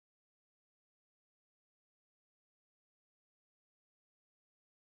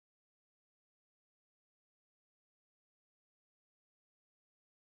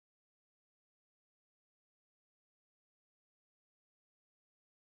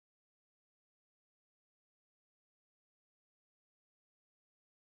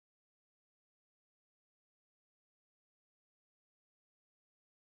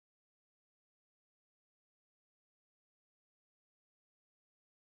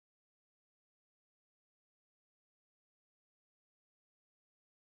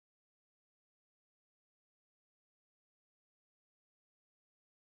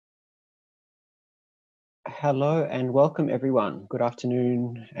Hello and welcome everyone. Good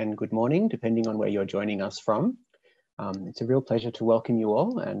afternoon and good morning, depending on where you're joining us from. It's a real pleasure to welcome you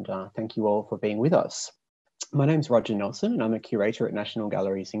all and thank you all for being with us. My name's Roger Nelson and I'm a curator at National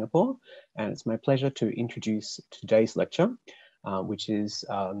Gallery Singapore, and it's my pleasure to introduce today's lecture, which is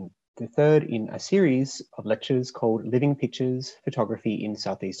the third in a series of lectures called Living Pictures, Photography in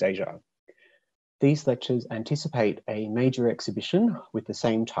Southeast Asia. These lectures anticipate a major exhibition with the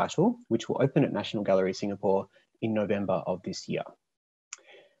same title, which will open at National Gallery Singapore in November of this year.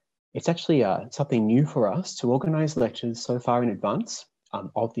 It's actually something new for us to organise lectures so far in advance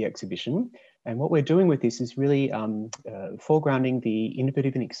of the exhibition. And what we're doing with this is really foregrounding the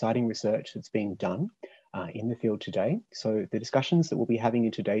innovative and exciting research that's being done in the field today. So the discussions that we'll be having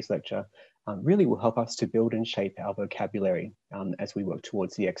in today's lecture really will help us to build and shape our vocabulary as we work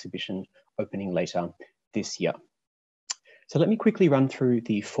towards the exhibition opening later this year. So let me quickly run through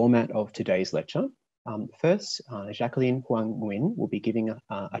the format of today's lecture. First, Jacqueline Hoàng Nguyễn will be giving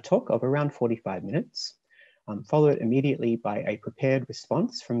a talk of around 45 minutes, followed immediately by a prepared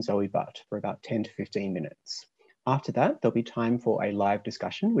response from Zoe Butt for about 10 to 15 minutes. After that, there'll be time for a live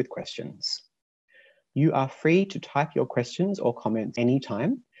discussion with questions. You are free to type your questions or comments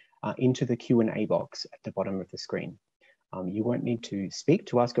anytime into the Q&A box at the bottom of the screen. You won't need to speak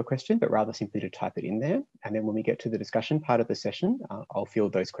to ask your question, but rather simply to type it in there. And then when we get to the discussion part of the session, I'll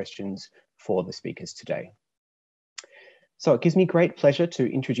field those questions for the speakers today. So it gives me great pleasure to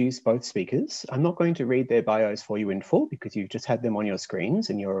introduce both speakers. I'm not going to read their bios for you in full because you've just had them on your screens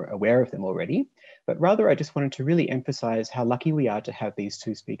and you're aware of them already, but rather I just wanted to really emphasize how lucky we are to have these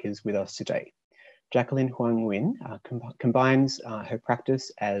two speakers with us today. Jacqueline Hoàng Nguyễn combines her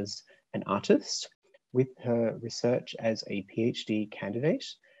practice as an artist with her research as a PhD candidate,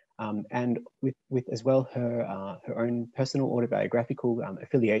 and with as well her own personal autobiographical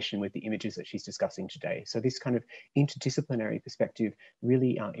affiliation with the images that she's discussing today. So this kind of interdisciplinary perspective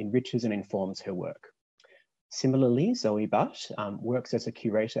really enriches and informs her work. Similarly, Zoe Butt works as a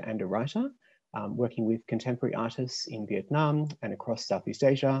curator and a writer, working with contemporary artists in Vietnam and across Southeast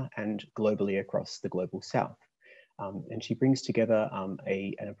Asia and globally across the global South. And she brings together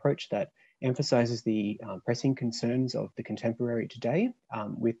an approach that emphasizes the pressing concerns of the contemporary today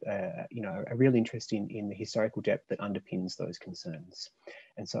with a real interest in the historical depth that underpins those concerns.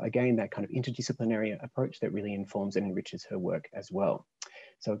 And so again, that kind of interdisciplinary approach that really informs and enriches her work as well.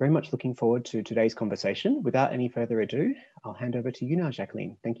 So very much looking forward to today's conversation. Without any further ado, I'll hand over to you now,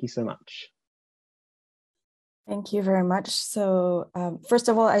 Jacqueline. Thank you so much. Thank you very much. So first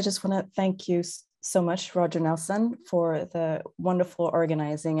of all, I just want to thank you so much, Roger Nelson, for the wonderful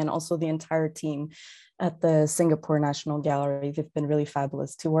organizing and also the entire team at the Singapore National Gallery. They've been really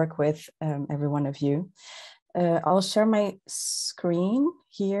fabulous to work with, every one of you. I'll share my screen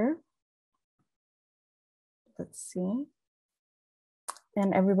here. Let's see.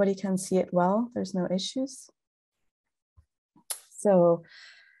 And everybody can see it well. There's no issues. So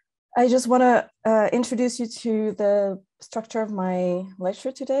I just want to introduce you to the structure of my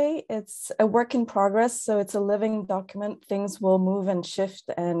lecture today. It's a work in progress, so it's a living document. Things will move and shift,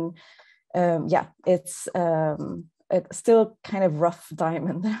 and yeah, it's still kind of rough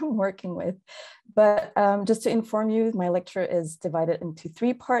diamond that I'm working with. But just to inform you, my lecture is divided into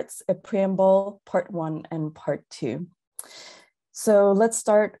 3 parts: a preamble, part 1, and part 2. So let's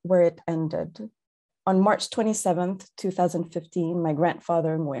start where it ended. On March 27th, 2015, my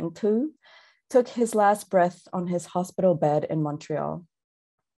grandfather Nguyen Thu took his last breath on his hospital bed in Montreal.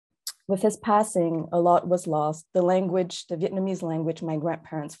 With his passing, a lot was lost. The language, the Vietnamese language my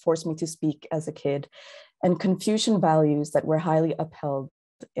grandparents forced me to speak as a kid, and Confucian values that were highly upheld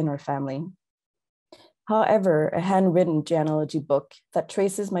in our family. However, a handwritten genealogy book that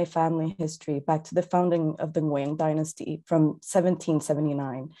traces my family history back to the founding of the Nguyen dynasty from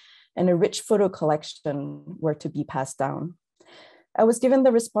 1779 and a rich photo collection were to be passed down. I was given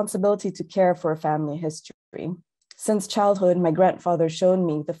the responsibility to care for a family history. Since childhood, my grandfather showed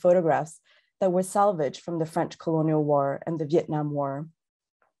me the photographs that were salvaged from the French colonial war and the Vietnam War,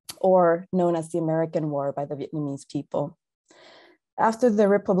 or known as the American War by the Vietnamese people. After the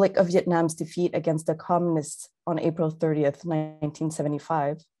Republic of Vietnam's defeat against the communists on April 30th,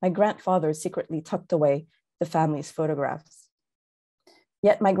 1975, my grandfather secretly tucked away the family's photographs.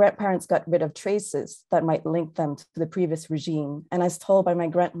 Yet my grandparents got rid of traces that might link them to the previous regime, and as told by my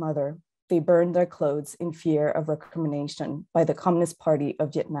grandmother, they burned their clothes in fear of recrimination by the Communist Party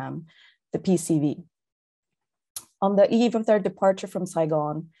of Vietnam, the PCV. On the eve of their departure from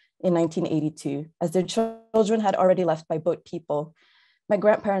Saigon in 1982, as their children had already left by boat people, my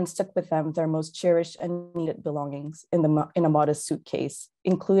grandparents took with them their most cherished and needed belongings in a modest suitcase,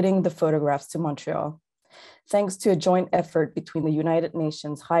 including the photographs to Montreal. thanks to a joint effort between the United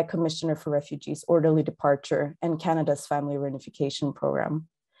Nations High Commissioner for Refugees' orderly departure and Canada's Family Reunification Program.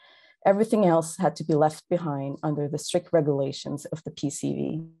 Everything else had to be left behind under the strict regulations of the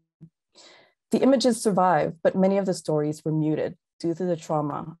PCV. The images survived, but many of the stories were muted due to the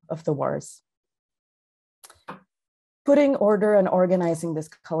trauma of the wars. Putting order and organizing this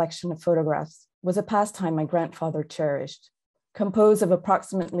collection of photographs was a pastime my grandfather cherished. Composed of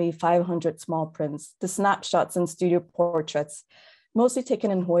approximately 500 small prints, the snapshots and studio portraits, mostly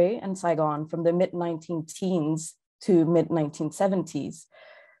taken in Hue and Saigon from the mid-19-teens to mid-1970s,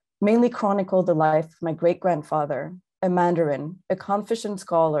 mainly chronicle the life of my great-grandfather, a Mandarin, a Confucian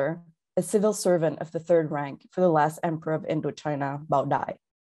scholar, a civil servant of the third rank for the last emperor of Indochina, Bao Dai.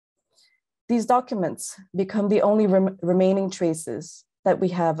 These documents become the only remaining traces that we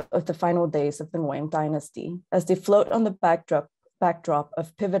have of the final days of the Nguyen dynasty, as they float on the backdrop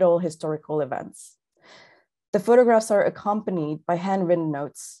of pivotal historical events. The photographs are accompanied by handwritten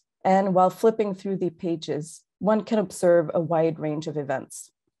notes, and while flipping through the pages, one can observe a wide range of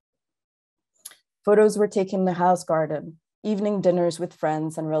events. Photos were taken in the house garden, evening dinners with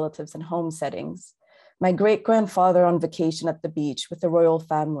friends and relatives in home settings, my great-grandfather on vacation at the beach with the royal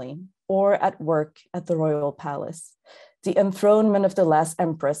family, or at work at the royal palace, the enthronement of the last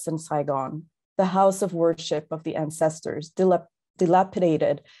empress in Saigon, the house of worship of the ancestors,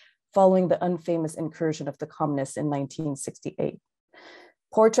 dilapidated following the unfamous incursion of the communists in 1968.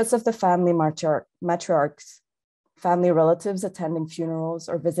 Portraits of the family matriarchs, family relatives attending funerals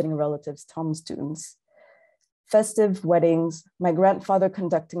or visiting relatives' tombstones, festive weddings, my grandfather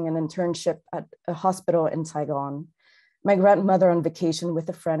conducting an internship at a hospital in Saigon, my grandmother on vacation with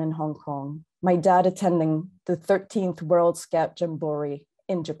a friend in Hong Kong, my dad attending the 13th World Scout Jamboree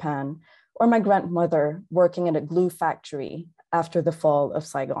in Japan, or my grandmother working at a glue factory after the fall of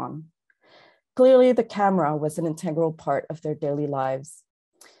Saigon. Clearly, the camera was an integral part of their daily lives.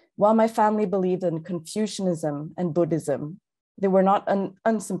 While my family believed in Confucianism and Buddhism, they were not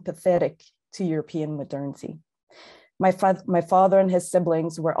unsympathetic to European modernity. My father and his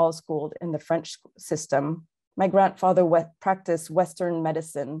siblings were all schooled in the French system. My grandfather practiced Western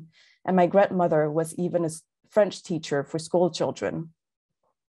medicine, and my grandmother was even a French teacher for school children.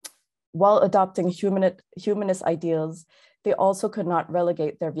 While adopting humanist ideals, they also could not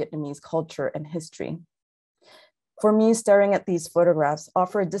relegate their Vietnamese culture and history. For me, staring at these photographs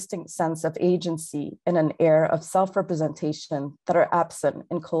offer a distinct sense of agency and an air of self-representation that are absent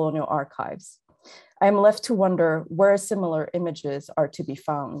in colonial archives. I am left to wonder where similar images are to be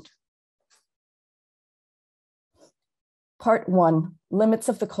found. Part 1, Limits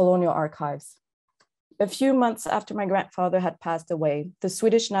of the Colonial Archives. A few months after my grandfather had passed away, the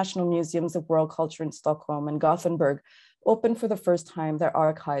Swedish National Museums of World Culture in Stockholm and Gothenburg opened for the first time their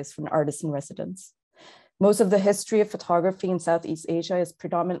archives for an artist in residence. Most of the history of photography in Southeast Asia is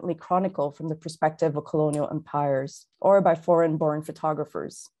predominantly chronicled from the perspective of colonial empires or by foreign-born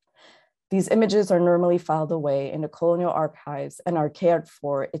photographers. These images are normally filed away in the colonial archives and are cared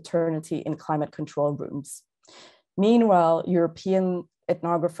for eternity in climate control rooms. Meanwhile, European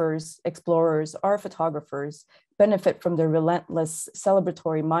ethnographers, explorers, or photographers benefit from their relentless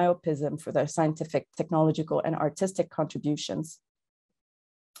celebratory myopism for their scientific, technological, and artistic contributions.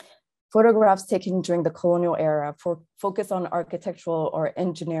 Photographs taken during the colonial era focus on architectural or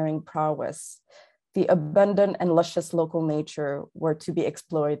engineering prowess. The abundant and luscious local nature were to be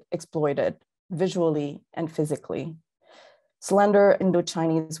exploited visually and physically. Slender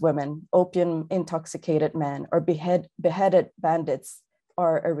Indo-Chinese women, opium-intoxicated men, or beheaded bandits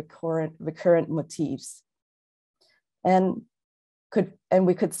are a recurrent motifs. And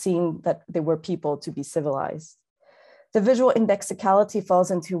we could see that they were people to be civilized. The visual indexicality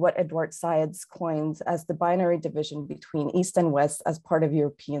falls into what Edward Said's coins as the binary division between East and West as part of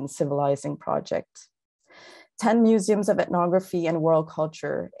European civilizing project. 10 museums of ethnography and world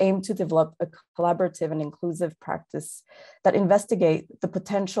culture aim to develop a collaborative and inclusive practice that investigate the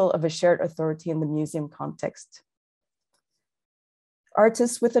potential of a shared authority in the museum context.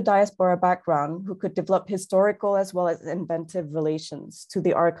 Artists with a diaspora background who could develop historical as well as inventive relations to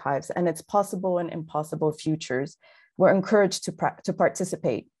the archives and its possible and impossible futures were encouraged to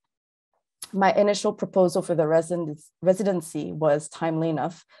participate. My initial proposal for the residency was timely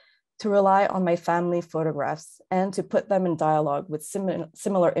enough to rely on my family photographs and to put them in dialogue with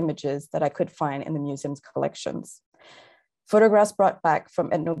similar images that I could find in the museum's collections. Photographs brought back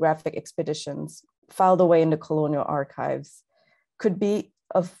from ethnographic expeditions, filed away in the colonial archives, could be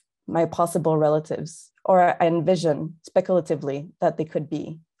of my possible relatives, or I envision speculatively that they could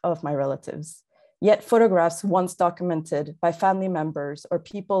be of my relatives. Yet photographs once documented by family members or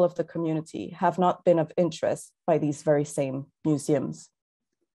people of the community have not been of interest by these very same museums.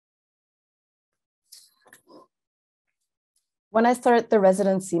 When I started the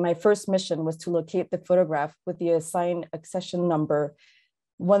residency, my first mission was to locate the photograph with the assigned accession number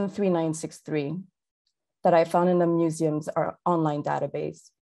 13963 that I found in the museum's online database.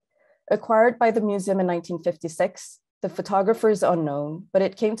 Acquired by the museum in 1956, the photographer is unknown, but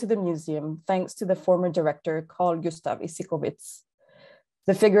it came to the museum thanks to the former director, Carl Gustav Isikowitz.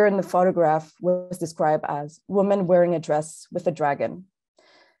 The figure in the photograph was described as woman wearing a dress with a dragon.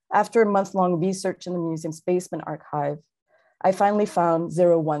 After a month-long research in the museum's basement archive, I finally found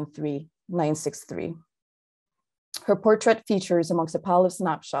 013963. Her portrait features amongst a pile of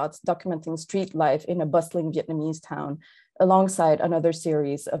snapshots documenting street life in a bustling Vietnamese town, alongside another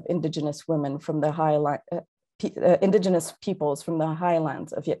series of indigenous women from the indigenous peoples from the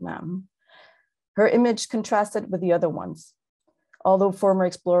highlands of Vietnam. Her image contrasted with the other ones. Although former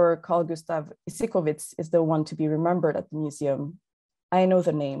explorer Carl Gustav Isikowitz is the one to be remembered at the museum, I know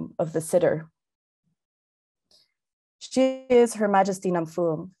the name of the sitter. She is Her Majesty Nam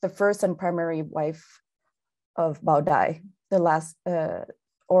Phuong, the first and primary wife of Bao Dai, the last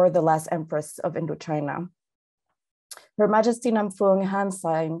empress of Indochina. Her Majesty Nam Phuong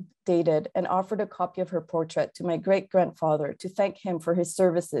hand-signed, dated, and offered a copy of her portrait to my great-grandfather to thank him for his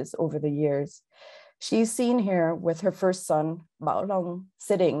services over the years. She's seen here with her first son, Bao Long,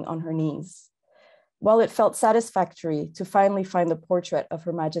 sitting on her knees. While it felt satisfactory to finally find the portrait of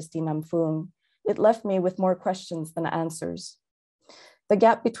Her Majesty Nam Phuong, it left me with more questions than answers. The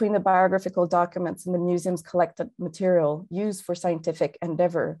gap between the biographical documents and the museum's collected material used for scientific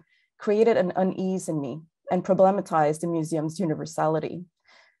endeavor created an unease in me and problematized the museum's universality.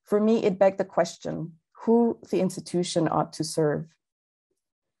 For me, it begged the question, who the institution ought to serve.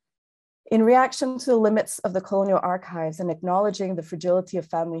 In reaction to the limits of the colonial archives and acknowledging the fragility of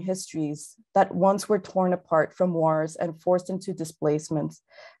family histories that once were torn apart from wars and forced into displacement,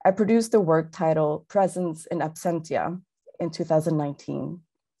 I produced a work titled Presence in Absentia in 2019.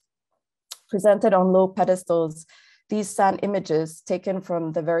 Presented on low pedestals, these sand images taken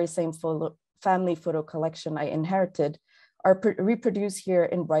from the very same family photo collection I inherited are reproduced here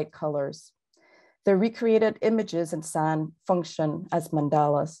in bright colors. The recreated images in sand function as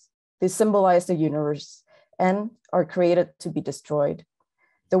mandalas. They symbolize the universe and are created to be destroyed.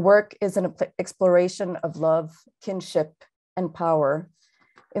 The work is an exploration of love, kinship, and power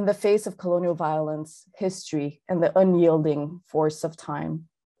in the face of colonial violence, history, and the unyielding force of time.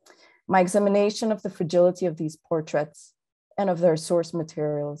 My examination of the fragility of these portraits and of their source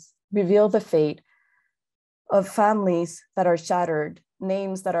materials reveal the fate of families that are shattered,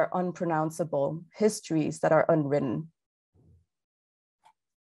 names that are unpronounceable, histories that are unwritten.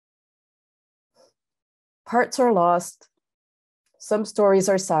 Parts are lost, some stories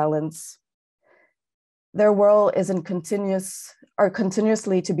are silenced. Their world is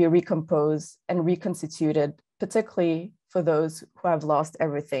continuously to be recomposed and reconstituted, particularly for those who have lost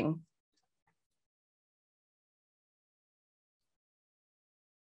everything.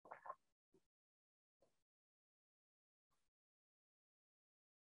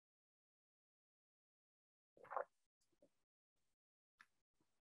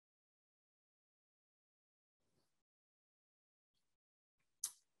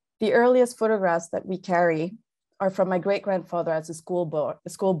 The earliest photographs that we carry are from my great-grandfather as a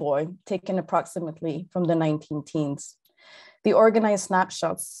schoolboy, taken approximately from the 19-teens. The organized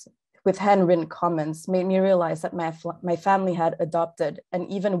snapshots with handwritten comments made me realize that my family had adopted and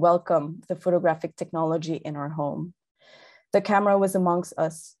even welcomed the photographic technology in our home. The camera was amongst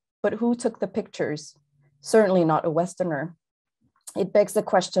us, but who took the pictures? Certainly not a Westerner. It begs the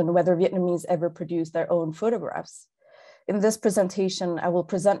question whether Vietnamese ever produced their own photographs. In this presentation, I will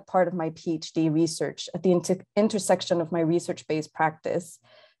present part of my PhD research at the intersection of my research-based practice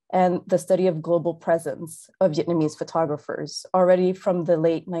and the study of global presence of Vietnamese photographers, already from the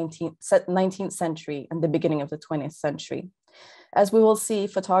late 19th century and the beginning of the 20th century. As we will see,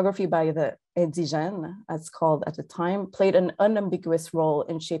 photography by the indigènes, as called at the time, played an unambiguous role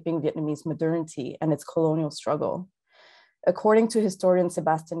in shaping Vietnamese modernity and its colonial struggle. According to historian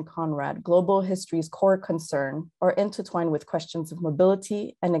Sebastian Conrad, global history's core concern are intertwined with questions of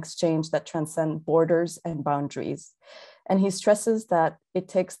mobility and exchange that transcend borders and boundaries. And he stresses that it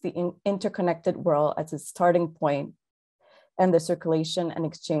takes the interconnected world as its starting point and the circulation and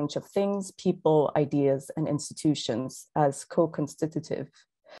exchange of things, people, ideas, and institutions as co-constitutive.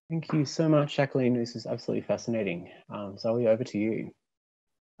 Thank you so much, Jacqueline. This is absolutely fascinating. Zoe, over to you.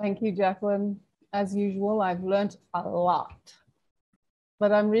 Thank you, Jacqueline. As usual, I've learned a lot,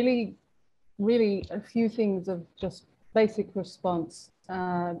 but I'm really really a few things of just basic response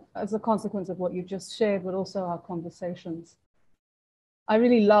as a consequence of what you just shared, but also our conversations. I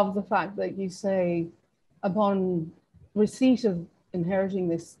really love the fact that you say, upon receipt of inheriting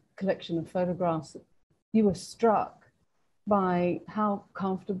this collection of photographs, you were struck by how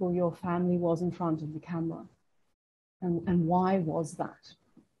comfortable your family was in front of the camera. And why was that?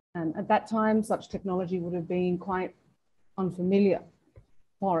 And at that time, such technology would have been quite unfamiliar,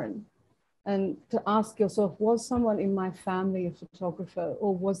 foreign. And to ask yourself, was someone in my family a photographer,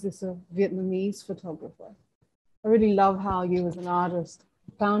 or was this a Vietnamese photographer? I really love how you as an artist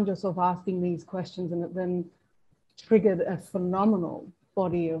found yourself asking these questions, and it then triggered a phenomenal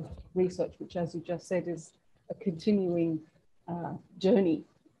body of research, which, as you just said, is a continuing journey.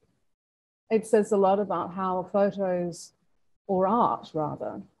 It says a lot about how photos, or art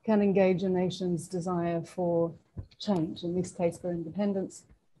rather, can engage a nation's desire for change, in this case for independence,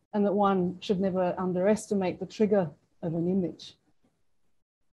 and that one should never underestimate the trigger of an image.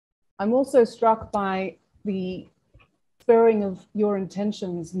 I'm also struck by the spurring of your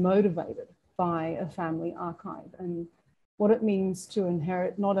intentions motivated by a family archive and what it means to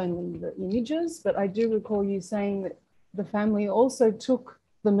inherit not only the images, but I do recall you saying that the family also took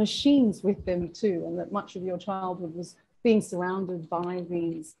the machines with them too, and that much of your childhood was being surrounded by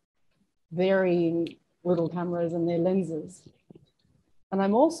these varying little cameras and their lenses. And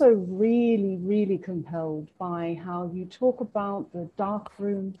I'm also really, really compelled by how you talk about the dark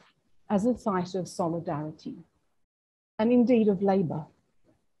room as a site of solidarity and indeed of labor,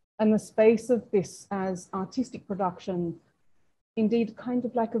 and the space of this as artistic production, indeed kind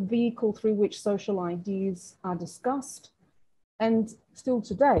of like a vehicle through which social ideas are discussed and still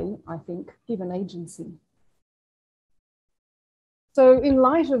today, I think, given agency. So in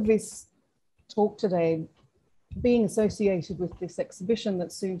light of this talk today, being associated with this exhibition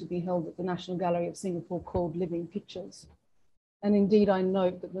that's soon to be held at the National Gallery of Singapore called Living Pictures. And indeed, I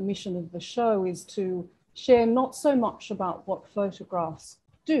note that the mission of the show is to share not so much about what photographs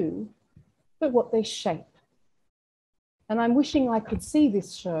do, but what they shape. And I'm wishing I could see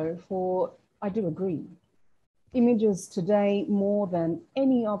this show for, I do agree, images today more than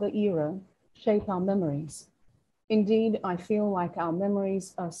any other era shape our memories. Indeed, I feel like our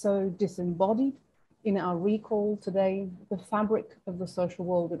memories are so disembodied in our recall today. The fabric of the social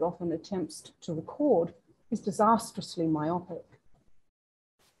world it often attempts to record is disastrously myopic.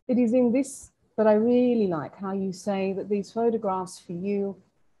 It is in this that I really like how you say that these photographs for you,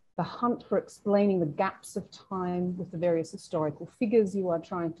 the hunt for explaining the gaps of time with the various historical figures you are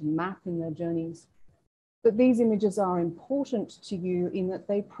trying to map in their journeys, that these images are important to you in that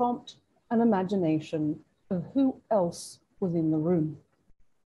they prompt an imagination of who else was in the room.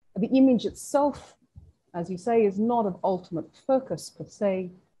 The image itself, as you say, is not of ultimate focus per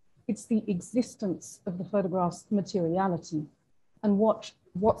se. It's the existence of the photograph's materiality and what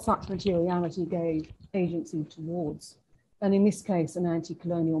such materiality gave agency towards. And in this case, an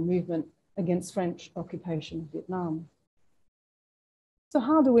anti-colonial movement against French occupation of Vietnam. So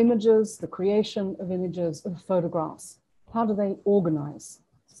how do images, the creation of images, of photographs, how do they organize,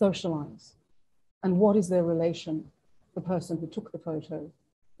 socialize? And what is their relation? The person who took the photo,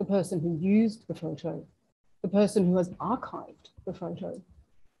 the person who used the photo, the person who has archived the photo.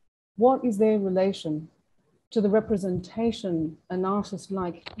 What is their relation to the representation an artist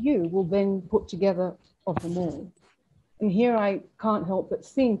like you will then put together of them all? And here I can't help but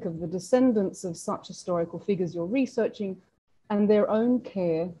think of the descendants of such historical figures you're researching and their own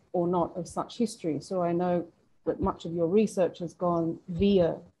care or not of such history. So I know that much of your research has gone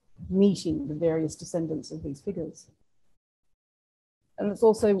via meeting the various descendants of these figures. And it's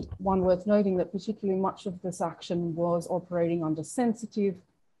also one worth noting that particularly much of this action was operating under sensitive,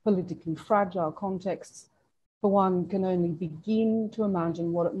 politically fragile contexts, for one can only begin to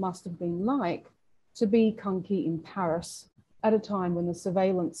imagine what it must have been like to be Kanki in Paris at a time when the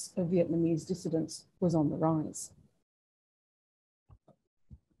surveillance of Vietnamese dissidents was on the rise.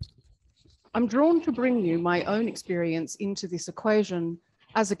 I'm drawn to bring you my own experience into this equation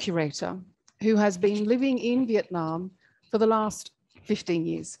as a curator who has been living in Vietnam for the last 15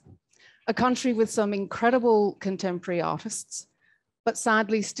 years, a country with some incredible contemporary artists, but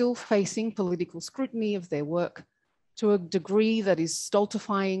sadly still facing political scrutiny of their work to a degree that is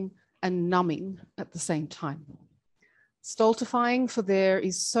stultifying and numbing at the same time. Stultifying for there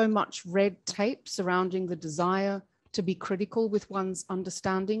is so much red tape surrounding the desire to be critical with one's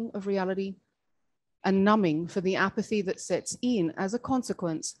understanding of reality, and numbing for the apathy that sets in as a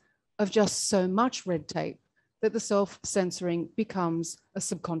consequence of just so much red tape that the self-censoring becomes a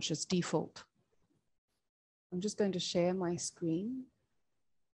subconscious default. I'm just going to share my screen.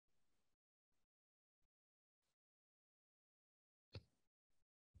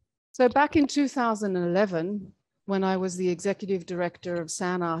 So back in 2011, when I was the executive director of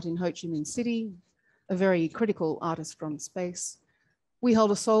San Art in Ho Chi Minh City, a very critical artist-run space, we held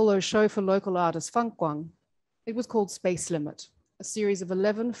a solo show for local artist Phan Quang. It was called Space Limit, a series of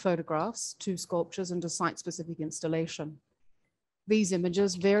 11 photographs, 2 sculptures, and a site-specific installation. These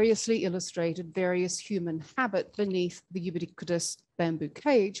images variously illustrated various human habit beneath the ubiquitous bamboo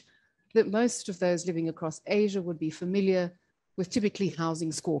cage that most of those living across Asia would be familiar with, typically housing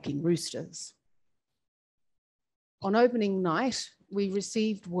squawking roosters. On opening night, we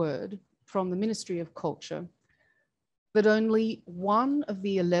received word from the Ministry of Culture that only 1 of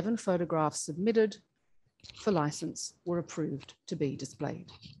the 11 photographs submitted for license were approved to be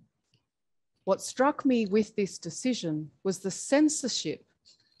displayed. What struck me with this decision was the censorship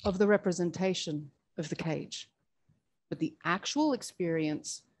of the representation of the cage, but the actual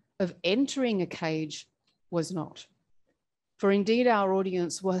experience of entering a cage was not. For indeed, our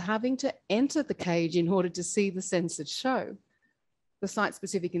audience were having to enter the cage in order to see the censored show. The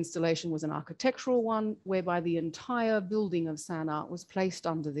site-specific installation was an architectural one, whereby the entire building of San Art was placed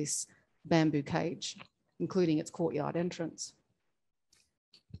under this bamboo cage, including its courtyard entrance.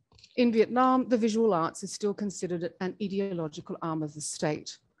 In Vietnam, the visual arts is still considered an ideological arm of the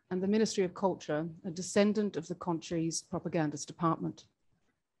state, and the Ministry of Culture, a descendant of the country's propagandist department.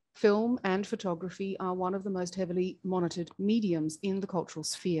 Film and photography are one of the most heavily monitored mediums in the cultural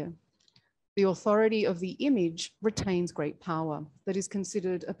sphere. The authority of the image retains great power that is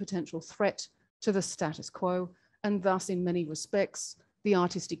considered a potential threat to the status quo, and thus in many respects, the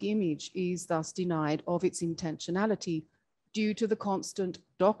artistic image is thus denied of its intentionality due to the constant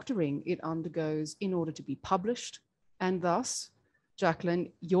doctoring it undergoes in order to be published. And thus,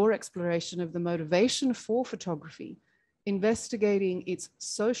 Jacqueline, your exploration of the motivation for photography, investigating its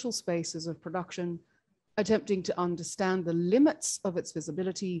social spaces of production, attempting to understand the limits of its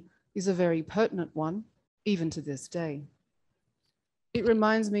visibility, is a very pertinent one, even to this day. It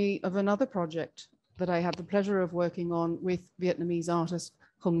reminds me of another project that I had the pleasure of working on with Vietnamese artist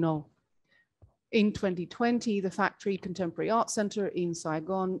Hung No. In 2020, the Factory Contemporary Art Center in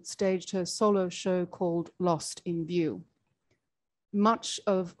Saigon staged her solo show called Lost in View. Much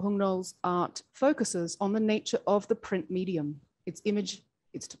of Hung No's art focuses on the nature of the print medium, its image,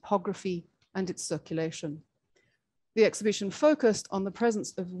 its topography, and its circulation. The exhibition focused on the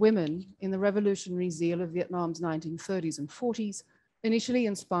presence of women in the revolutionary zeal of Vietnam's 1930s and 40s, initially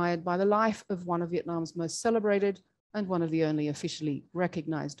inspired by the life of one of Vietnam's most celebrated and one of the only officially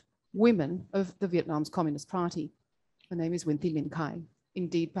recognized women of the Vietnam's Communist Party. Her name is Nguyen Thi Minh Khai,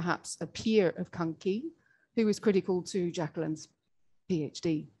 indeed perhaps a peer of Kang Ki, who was critical to Jacqueline's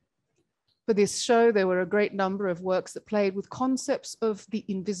PhD. For this show, there were a great number of works that played with concepts of the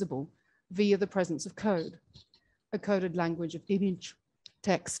invisible via the presence of code, a coded language of image,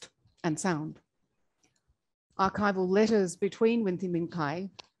 text, and sound. Archival letters between Nguyen Thi Minh Khai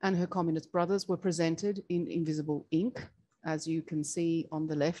and her communist brothers were presented in invisible ink, as you can see on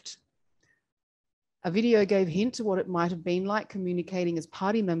the left. A video gave hint to what it might have been like communicating as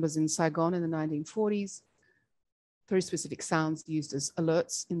party members in Saigon in the 1940s through specific sounds used as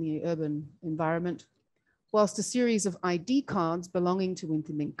alerts in the urban environment, whilst a series of ID cards belonging to Nguyen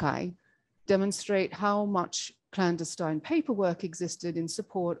Thi Minh Khai demonstrate how much clandestine paperwork existed in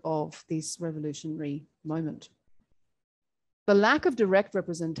support of this revolutionary moment. The lack of direct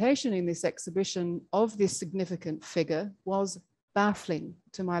representation in this exhibition of this significant figure was baffling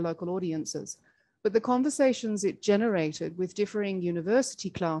to my local audiences, but the conversations it generated with differing university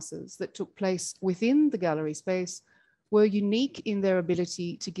classes that took place within the gallery space were unique in their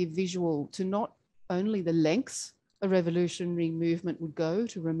ability to give visual to not only the lengths a revolutionary movement would go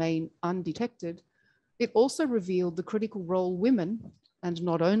to remain undetected, it also revealed the critical role women, and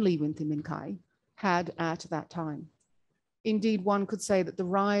not only Nguyen Thi Minh Khai, had at that time. Indeed, one could say that the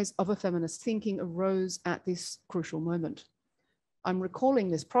rise of a feminist thinking arose at this crucial moment. I'm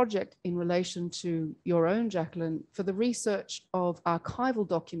recalling this project in relation to your own, Jacqueline, for the research of archival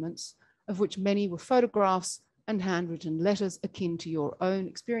documents, of which many were photographs and handwritten letters akin to your own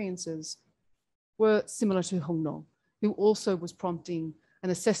experiences, were similar to Hung No, who also was prompting an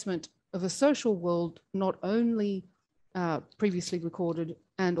assessment of a social world not only previously recorded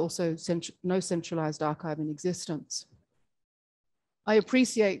and also no centralized archive in existence. I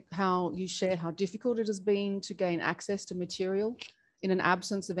appreciate how you share how difficult it has been to gain access to material in an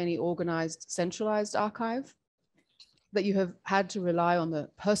absence of any organized centralized archive, that you have had to rely on the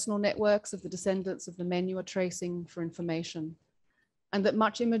personal networks of the descendants of the men you are tracing for information, and that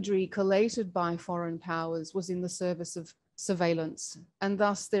much imagery collated by foreign powers was in the service of surveillance, and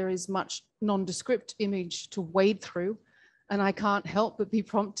thus there is much nondescript image to wade through And I can't help but be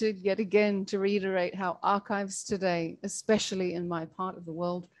prompted yet again to reiterate how archives today, especially in my part of the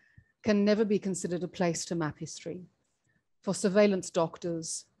world, can never be considered a place to map history. For surveillance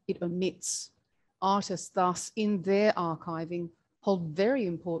doctors, it omits. Artists thus, in their archiving, hold very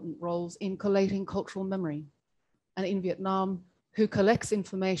important roles in collating cultural memory. And in Vietnam, who collects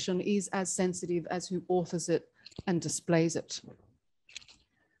information is as sensitive as who authors it and displays it.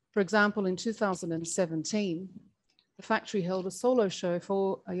 For example, in 2017, the factory held a solo show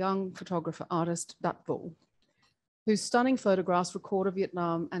for a young photographer artist, Dat Vo, whose stunning photographs record of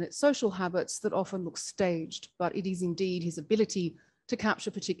Vietnam and its social habits that often look staged, but it is indeed his ability to capture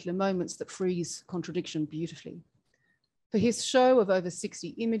particular moments that freeze contradiction beautifully. For his show of over 60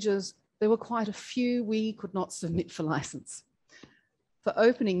 images, there were quite a few we could not submit for license. For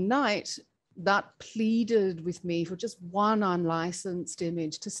opening night, that pleaded with me for just one unlicensed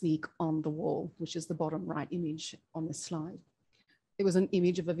image to sneak on the wall, which is the bottom right image on this slide. It was an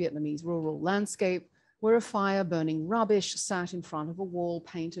image of a Vietnamese rural landscape where a fire burning rubbish sat in front of a wall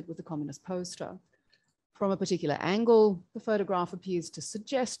painted with a communist poster. From a particular angle, the photograph appears to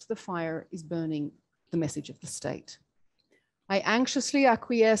suggest the fire is burning the message of the state. I anxiously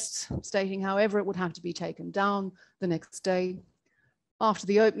acquiesced, stating, however, it would have to be taken down the next day. After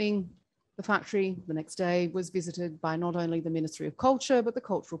the opening, the factory the next day was visited by not only the Ministry of Culture, but the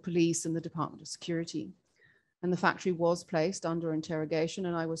Cultural Police and the Department of Security. And the factory was placed under interrogation,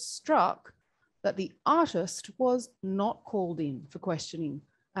 and I was struck that the artist was not called in for questioning,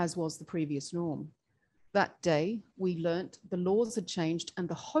 as was the previous norm. That day, we learnt the laws had changed and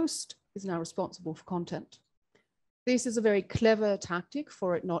the host is now responsible for content. This is a very clever tactic,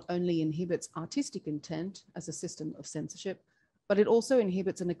 for it not only inhibits artistic intent as a system of censorship, but it also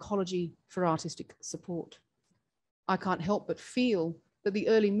inhibits an ecology for artistic support. I can't help but feel that the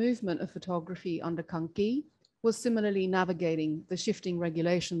early movement of photography under Kang Ki was similarly navigating the shifting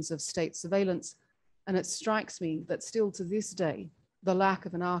regulations of state surveillance, and it strikes me that still to this day, the lack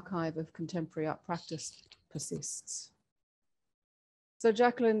of an archive of contemporary art practice persists. So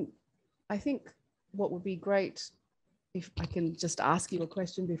Jacqueline, I think what would be great if I can just ask you a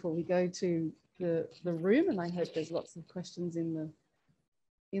question before we go to the room, and I hope there's lots of questions in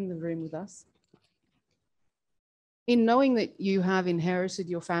the room with us. In knowing that you have inherited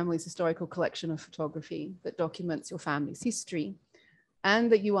your family's historical collection of photography that documents your family's history,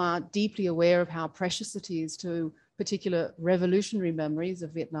 and that you are deeply aware of how precious it is to particular revolutionary memories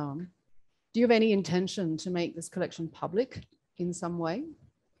of Vietnam, do you have any intention to make this collection public in some way?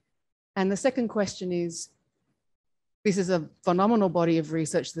 And the second question is, this is a phenomenal body of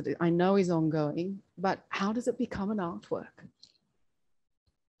research that I know is ongoing, but how does it become an artwork?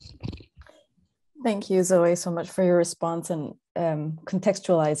 Thank you, Zoe, so much for your response and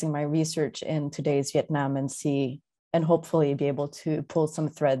contextualizing my research in today's Vietnam and hopefully be able to pull some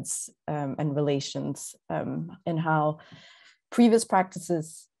threads and relations in how previous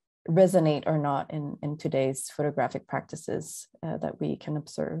practices resonate or not in today's photographic practices that we can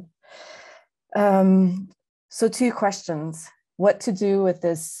observe. So 2 questions. What to do with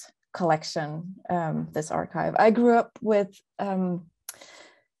this collection, this archive? I grew up with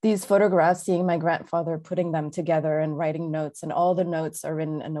these photographs, seeing my grandfather putting them together and writing notes, and all the notes are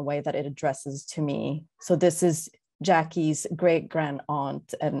written in a way that it addresses to me. So this is Jackie's great-grand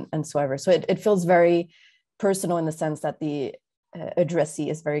aunt and so ever. So it feels very personal in the sense that the addressee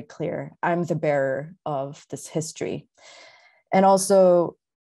is very clear. I'm the bearer of this history. And also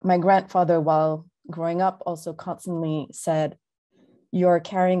my grandfather, while growing up, also constantly said, you're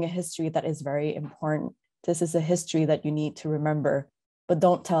carrying a history that is very important. This is a history that you need to remember, but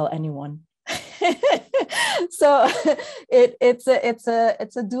don't tell anyone. So it's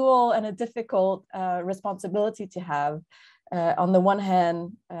a dual and a difficult responsibility to have. On the one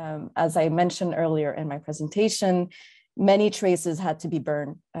hand, as I mentioned earlier in my presentation, many traces had to be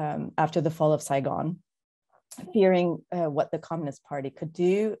burned after the fall of Saigon, fearing what the Communist Party could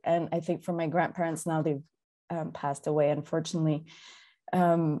do. And I think for my grandparents now, they've passed away, unfortunately.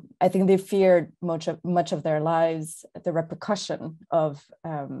 I think they feared much of their lives the repercussion of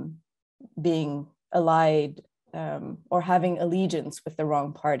being allied or having allegiance with the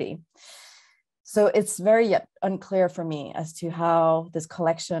wrong party. So it's very yet unclear for me as to how this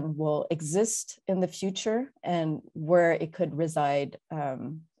collection will exist in the future and where it could reside.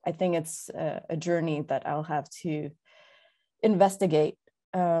 I think it's a journey that I'll have to investigate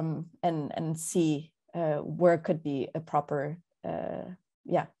and see where could be a proper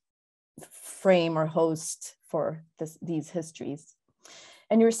frame or host for these histories.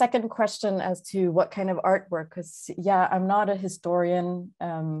 And your second question as to what kind of artwork, because I'm not a historian.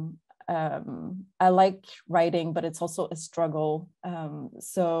 I like writing, but it's also a struggle.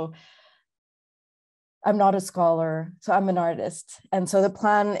 So I'm not a scholar, so I'm an artist. And so the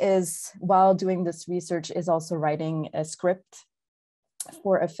plan is, while doing this research, is also writing a script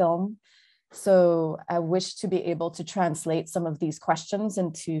for a film. So I wish to be able to translate some of these questions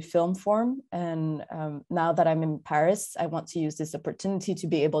into film form. And now that I'm in Paris, I want to use this opportunity to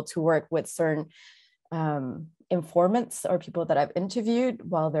be able to work with certain informants or people that I've interviewed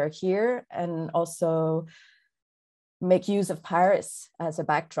while they're here, and also make use of Paris as a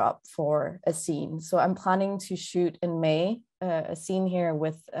backdrop for a scene. So I'm planning to shoot in May a scene here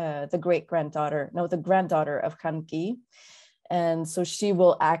with the granddaughter of Khan Ki. And so she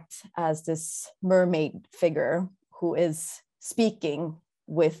will act as this mermaid figure who is speaking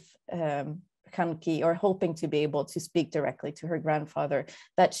with Khan Ki, or hoping to be able to speak directly to her grandfather,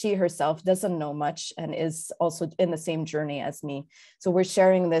 that she herself doesn't know much and is also in the same journey as me. So we're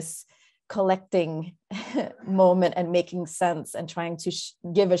sharing this collecting moment and making sense and trying to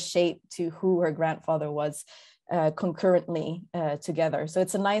give a shape to who her grandfather was concurrently together. So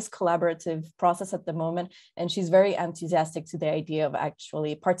it's a nice collaborative process at the moment, and she's very enthusiastic to the idea of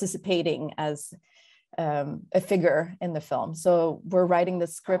actually participating as a figure in the film. So we're writing the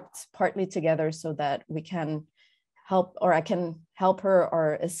script partly together so that we can help, or I can help her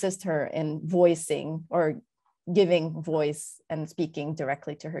or assist her in voicing or giving voice and speaking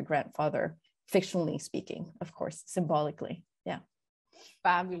directly to her grandfather, fictionally speaking, of course, symbolically. Yeah.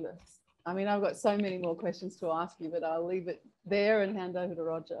 Fabulous. I mean, I've got so many more questions to ask you, but I'll leave it there and hand over to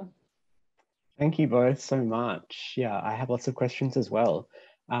Roger. Thank you both so much. Yeah, I have lots of questions as well.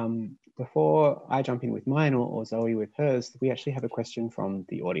 Before I jump in with mine, or Zoe with hers, we actually have a question from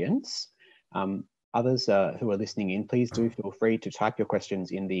the audience. Others who are listening in, please do feel free to type your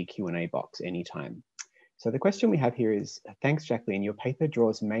questions in the Q&A box anytime. So the question we have here is, thanks, Jacqueline, your paper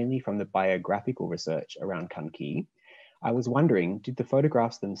draws mainly from the biographical research around Khan Ki. I was wondering, did the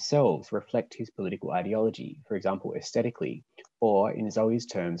photographs themselves reflect his political ideology, for example, aesthetically, or in Zoe's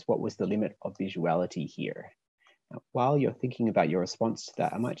terms, what was the limit of visuality here? Now, while you're thinking about your response to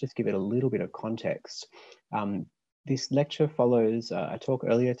that, I might just give it a little bit of context. This lecture follows a talk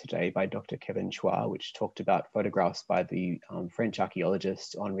earlier today by Dr. Kevin Chua, which talked about photographs by the French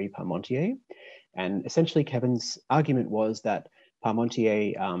archaeologist Henri Parmentier. And essentially, Kevin's argument was that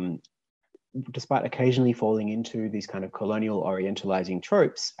Parmentier, despite occasionally falling into these kind of colonial orientalizing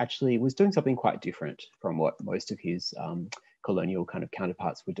tropes, actually was doing something quite different from what most of his colonial kind of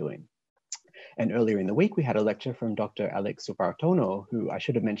counterparts were doing. And earlier in the week, we had a lecture from Dr. Alex Supartono, who I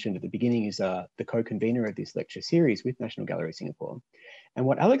should have mentioned at the beginning is the co-convener of this lecture series with National Gallery Singapore. And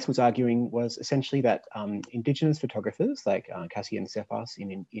what Alex was arguing was essentially that indigenous photographers like Kasian Sefas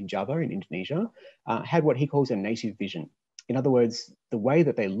in Java, in Indonesia, had what he calls a native vision. In other words, the way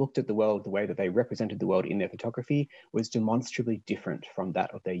that they looked at the world, the way that they represented the world in their photography was demonstrably different from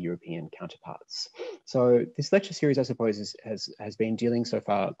that of their European counterparts. So this lecture series, I suppose, has been dealing so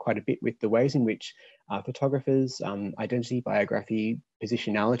far quite a bit with the ways in which photographers' identity, biography,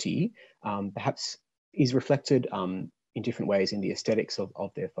 positionality, perhaps is reflected in different ways in the aesthetics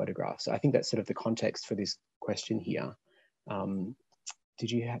of their photographs. So I think that's sort of the context for this question here. Do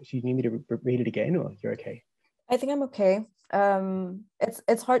you need me to read it again, or you're okay? I think I'm okay.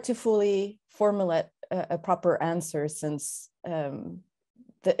 It's hard to fully formulate a proper answer since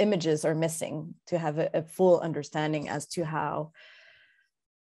the images are missing to have a full understanding as to how,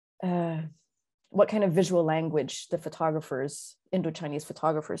 what kind of visual language the photographers, Indo-Chinese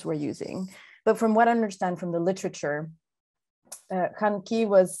photographers, were using. But from what I understand from the literature, Khan Ki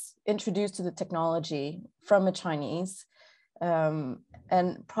was introduced to the technology from a Chinese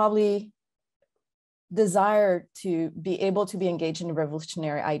and probably desire to be able to be engaged in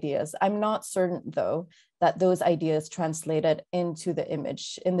revolutionary ideas. I'm not certain, though, that those ideas translated into the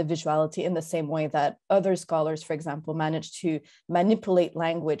image, in the visuality, in the same way that other scholars, for example, managed to manipulate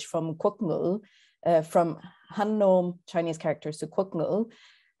language from Kwokmul, from Hannom Chinese characters to Kwokmul.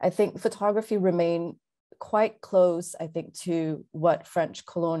 I think photography remained quite close, I think, to what French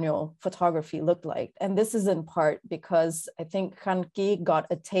colonial photography looked like. And this is in part because I think Khan Ki got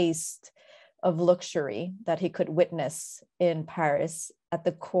a taste of luxury that he could witness in Paris at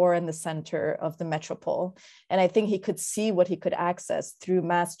the core and the center of the metropole. And I think he could see what he could access through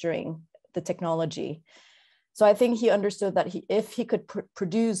mastering the technology. So I think he understood that if he could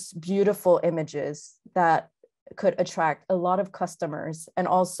produce beautiful images that could attract a lot of customers and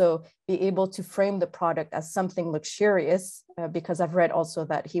also be able to frame the product as something luxurious, because I've read also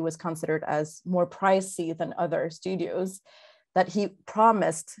that he was considered as more pricey than other studios, that he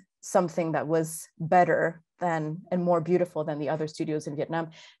promised something that was better than and more beautiful than the other studios in Vietnam.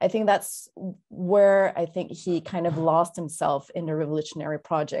 I think that's where I think he kind of lost himself in the revolutionary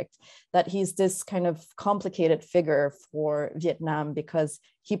project, that he's this kind of complicated figure for Vietnam because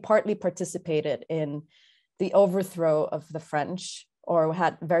he partly participated in the overthrow of the French, or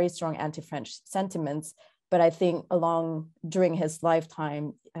had very strong anti-French sentiments. But I think during his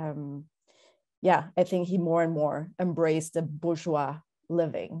lifetime, I think he more and more embraced the bourgeois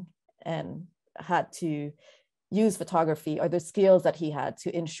living and had to use photography or the skills that he had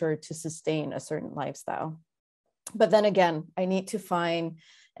to ensure to sustain a certain lifestyle. But then again, I need to find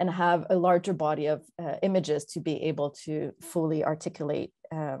and have a larger body of images to be able to fully articulate,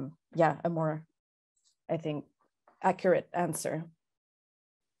 a more, I think, accurate answer.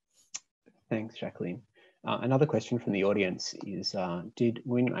 Thanks, Jacqueline. Another question from the audience is, did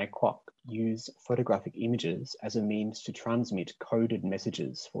Nguyen Ai Quoc use photographic images as a means to transmit coded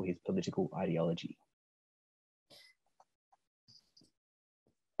messages for his political ideology?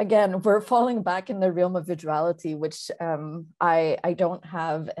 Again, we're falling back in the realm of visuality, which I don't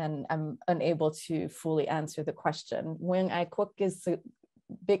have, and I'm unable to fully answer the question. Nguyen Ai Quoc is a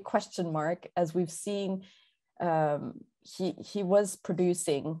big question mark. As we've seen, he was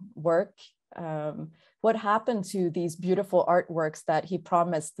producing work. What happened to these beautiful artworks that he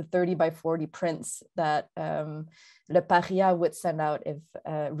promised, the 30 by 40 prints that Le Paria would send out if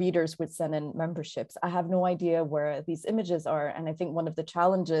readers would send in memberships? I have no idea where these images are. And I think one of the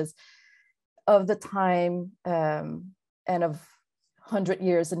challenges of the time and of 100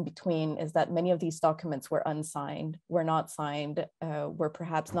 years in between is that many of these documents were unsigned, were not signed, were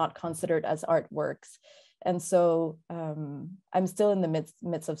perhaps not considered as artworks. And so I'm still in the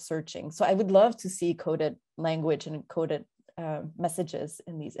midst of searching. So I would love to see coded language and coded messages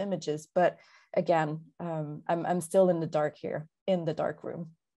in these images. But again, I'm still in the dark here, in the dark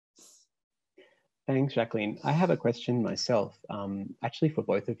room. Thanks, Jacqueline. I have a question myself, actually for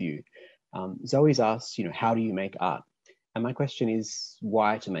both of you. Zoe's asked, how do you make art? And my question is,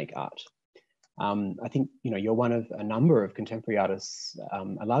 why to make art? I think you're one of a number of contemporary artists,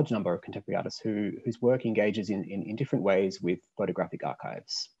 a large number of contemporary artists whose work engages in different ways with photographic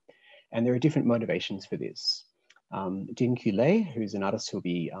archives. And there are different motivations for this. Dinh Q. Lê, who's an artist who'll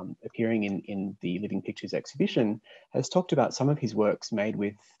be appearing in the Living Pictures exhibition, has talked about some of his works made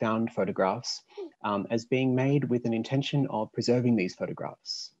with found photographs as being made with an intention of preserving these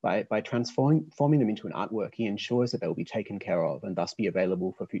photographs. By transforming them into an artwork, he ensures that they will be taken care of and thus be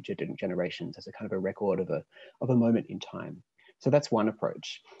available for future generations as a kind of a record of a moment in time. So that's one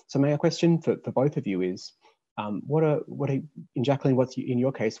approach. So my question for both of you is, in Jacqueline, in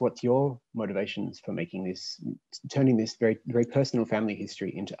your case, what's your motivations for making this, turning this very, very personal family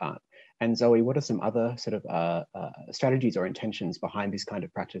history into art? And Zoe, what are some other sort of strategies or intentions behind this kind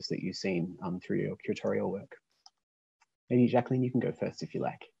of practice that you've seen through your curatorial work? Maybe Jacqueline, you can go first if you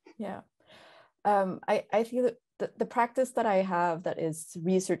like. Yeah, I feel that the practice that I have that is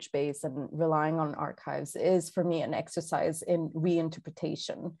research-based and relying on archives is for me an exercise in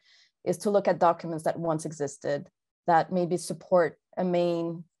reinterpretation, is to look at documents that once existed that maybe support a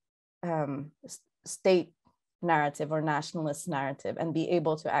main state narrative or nationalist narrative, and be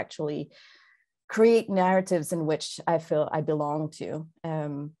able to actually create narratives in which I feel I belong to.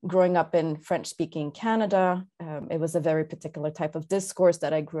 Growing up in French-speaking Canada, it was a very particular type of discourse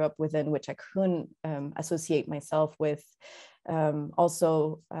that I grew up within, which I couldn't associate myself with.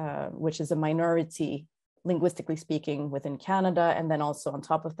 Which is a minority, linguistically speaking, within Canada. And then also on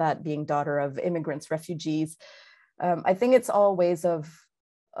top of that, being daughter of immigrants, refugees. I think it's all ways of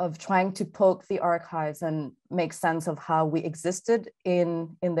trying to poke the archives and make sense of how we existed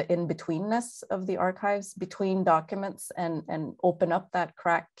in the in-betweenness of the archives between documents, and open up that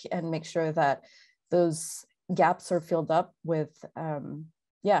crack and make sure that those gaps are filled up with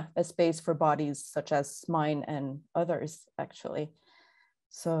a space for bodies such as mine and others, actually.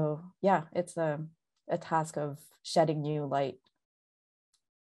 So yeah, it's a task of shedding new light.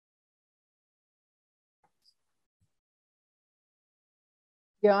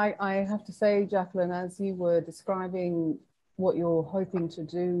 Yeah, I have to say, Jacqueline, as you were describing what you're hoping to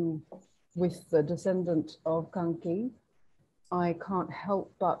do with the descendant of Kanki, I can't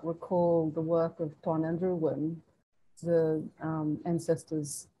help but recall the work of Tuan Andrew Nguyen, the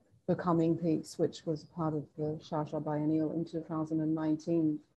Ancestors Becoming piece, which was part of the Sharjah Biennial in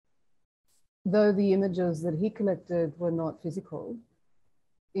 2019. Though the images that he collected were not physical,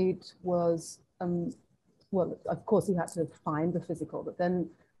 it was, well, of course he had to find the physical, but then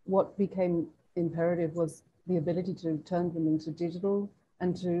what became imperative was the ability to turn them into digital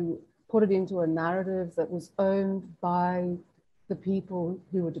and to put it into a narrative that was owned by the people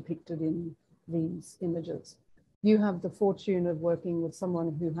who are depicted in these images. You have the fortune of working with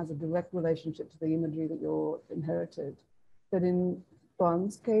someone who has a direct relationship to the imagery that you're inherited. But in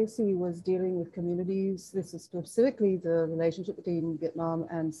Juan's case, he was dealing with communities. This is specifically the relationship between Vietnam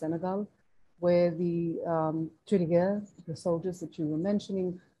and Senegal, where the Trinity, the soldiers that you were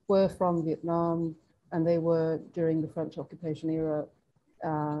mentioning, were from Vietnam, and they were during the French occupation era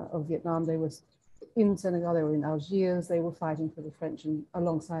of Vietnam. They were in Senegal, they were in Algiers, they were fighting for the French and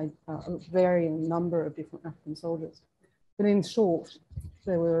alongside a varying number of different African soldiers. But in short,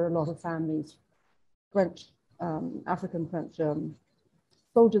 there were a lot of families, French, African French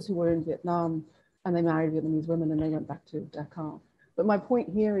soldiers who were in Vietnam, and they married Vietnamese women and they went back to Dakar. But my point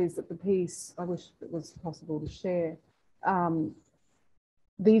here is that the piece, I wish it was possible to share,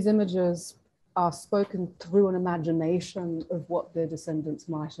 these images are spoken through an imagination of what their descendants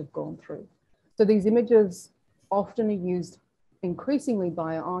might have gone through. So these images often are used increasingly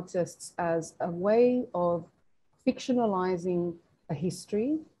by artists as a way of fictionalizing a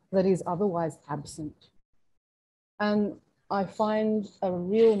history that is otherwise absent. And I find a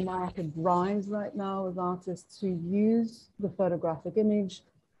real marked rise right now of artists who use the photographic image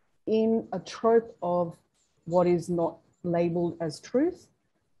in a trope of what is not labeled as truth,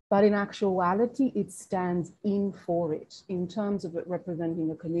 but in actuality, it stands in for it in terms of it representing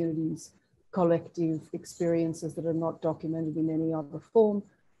a community's collective experiences that are not documented in any other form,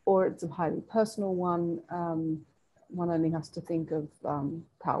 or it's a highly personal one. One only has to think of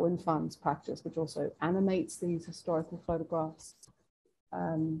Pao Wen-Fan's practice, which also animates these historical photographs.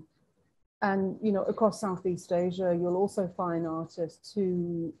 And you know, across Southeast Asia, you'll also find artists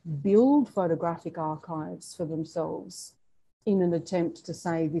who build photographic archives for themselves in an attempt to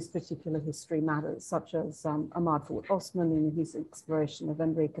say this particular history matters, such as Ahmad Fouad Osman in his exploration of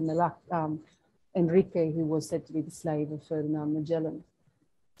Enrique, who was said to be the slave of Ferdinand Magellan.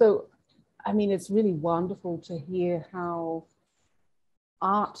 So, I mean, it's really wonderful to hear how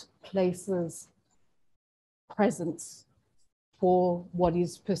art places presence for what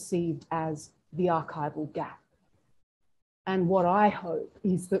is perceived as the archival gap. And what I hope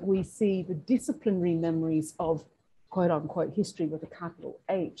is that we see the disciplinary memories of quote unquote history with a capital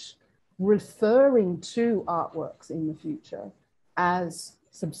H referring to artworks in the future as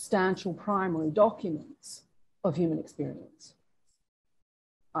substantial primary documents of human experience.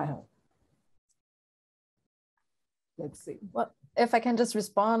 I hope. Let's see. Well, if I can just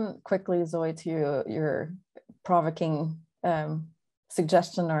respond quickly, Zoe, to your provoking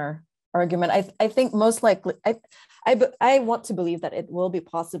suggestion or argument, I think most likely, I want to believe that it will be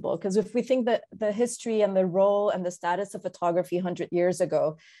possible, because if we think that the history and the role and the status of photography 100 years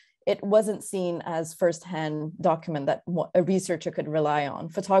ago, it wasn't seen as firsthand document that a researcher could rely on.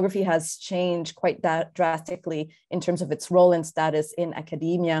 Photography has changed quite drastically in terms of its role and status in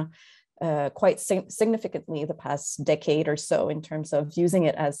academia, quite significantly the past decade or so, in terms of using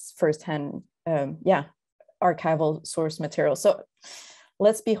it as firsthand, archival source material. So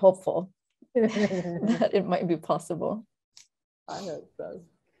let's be hopeful that it might be possible. I hope so.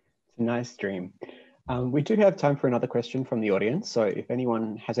 Nice dream. We do have time for another question from the audience. So if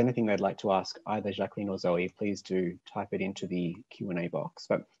anyone has anything they'd like to ask either Jacqueline or Zoe, please do type it into the Q&A box.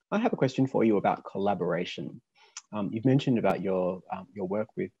 But I have a question for you about collaboration. You've mentioned about your work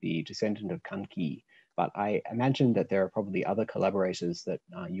with the descendant of Kanki, but I imagine that there are probably other collaborators that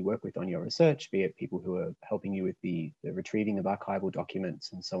you work with on your research, be it people who are helping you with the retrieving of archival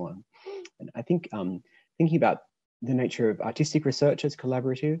documents and so on. And I think thinking about the nature of artistic research as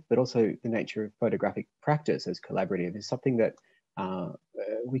collaborative, but also the nature of photographic practice as collaborative is something that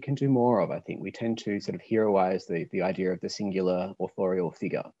we can do more of, I think. We tend to sort of heroize the idea of the singular authorial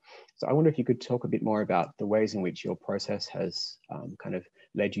figure. So I wonder if you could talk a bit more about the ways in which your process has kind of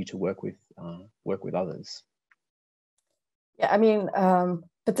led you to work with others. Yeah, I mean,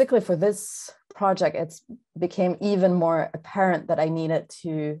 particularly for this project, it became even more apparent that I needed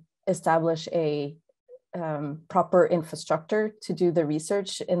to establish a proper infrastructure to do the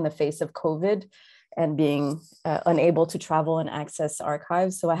research in the face of COVID and being unable to travel and access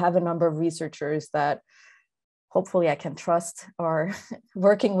archives. So I have a number of researchers that hopefully I can trust are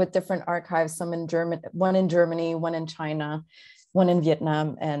working with different archives, some in Germany, one in Germany, one in China, one in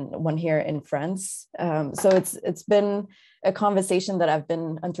Vietnam, and one here in France. So it's been a conversation that I've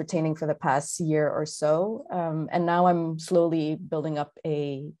been entertaining for the past year or so. And now I'm slowly building up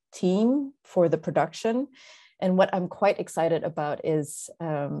a team for the production. And what I'm quite excited about is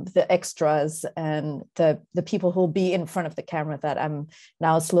the extras and the people who will be in front of the camera that I'm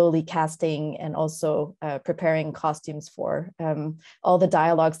now slowly casting, and also preparing costumes for. All the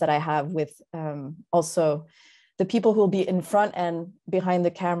dialogues that I have with also the people who will be in front and behind the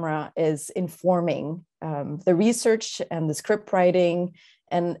camera is informing the research and the script writing.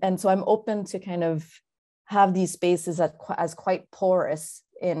 And so I'm open to kind of have these spaces as quite porous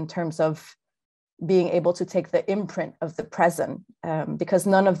in terms of being able to take the imprint of the present, because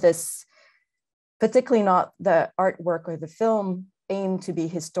none of this, particularly not the artwork or the film, aim to be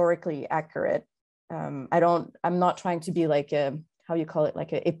historically accurate. I'm not trying to be like a, how you call it,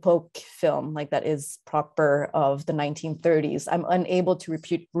 like an epoch film, like that is proper of the 1930s. I'm unable to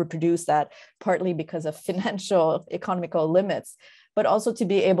reproduce that, partly because of financial, economical limits, but also to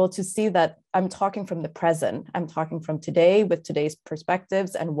be able to see that I'm talking from the present. I'm talking from today with today's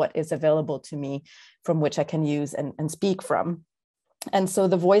perspectives and what is available to me from which I can use and speak from. And so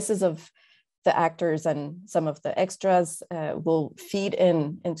the voices of the actors and some of the extras will feed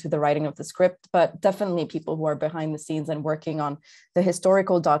into the writing of the script, but definitely people who are behind the scenes and working on the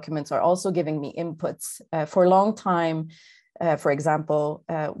historical documents are also giving me inputs. For a long time, for example,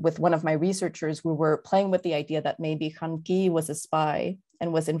 with one of my researchers, we were playing with the idea that maybe Khanki was a spy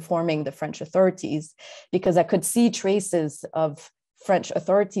and was informing the French authorities, because I could see traces of French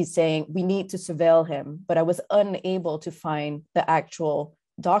authorities saying, we need to surveil him, but I was unable to find the actual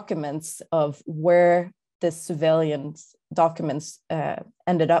documents of where this surveillance documents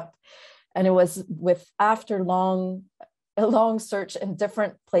ended up. And it was after a long search in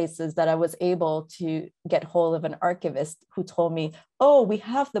different places that I was able to get hold of an archivist who told me, oh, we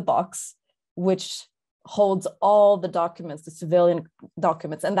have the box which holds all the documents, the civilian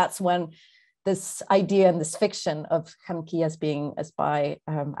documents. And that's when this idea and this fiction of Khanki as being a spy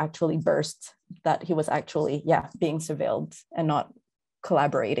actually burst, that he was actually, being surveilled and not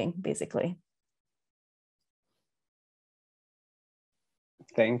collaborating, basically.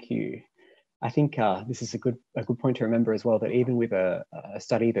 Thank you. I think this is a good point to remember as well, that even with a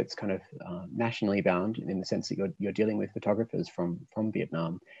study that's kind of nationally bound, in the sense that you're dealing with photographers from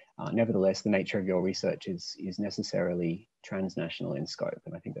Vietnam, nevertheless, the nature of your research is necessarily transnational in scope.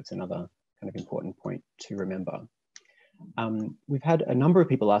 And I think that's another kind of important point to remember. We've had a number of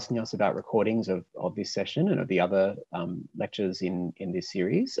people asking us about recordings of this session and of the other lectures in this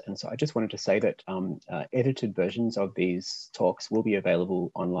series. And so I just wanted to say that edited versions of these talks will be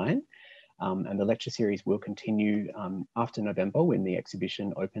available online. And the lecture series will continue after November, when the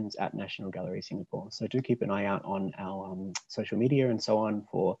exhibition opens at National Gallery Singapore. So do keep an eye out on our social media and so on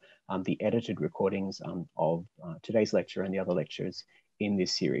for the edited recordings of today's lecture and the other lectures in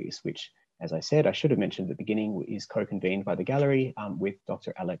this series, which, as I said, I should have mentioned at the beginning, is co-convened by the gallery with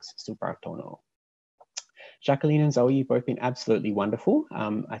Dr. Alex Supartono. Jacqueline and Zoe, you've both been absolutely wonderful.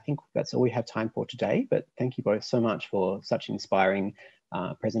 I think that's all we have time for today, but thank you both so much for such inspiring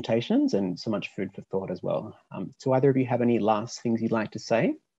presentations and so much food for thought as well. Do either of you have any last things you'd like to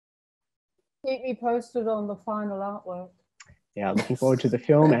say? Keep me posted on the final artwork. Yeah, looking forward to the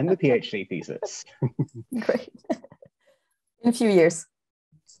film and the PhD thesis. Great. In a few years.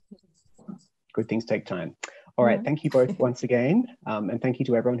 Good things take time. All right, thank you both once again. And thank you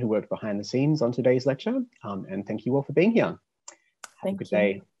to everyone who worked behind the scenes on today's lecture. And thank you all for being here. Have a good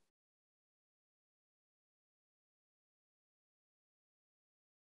day.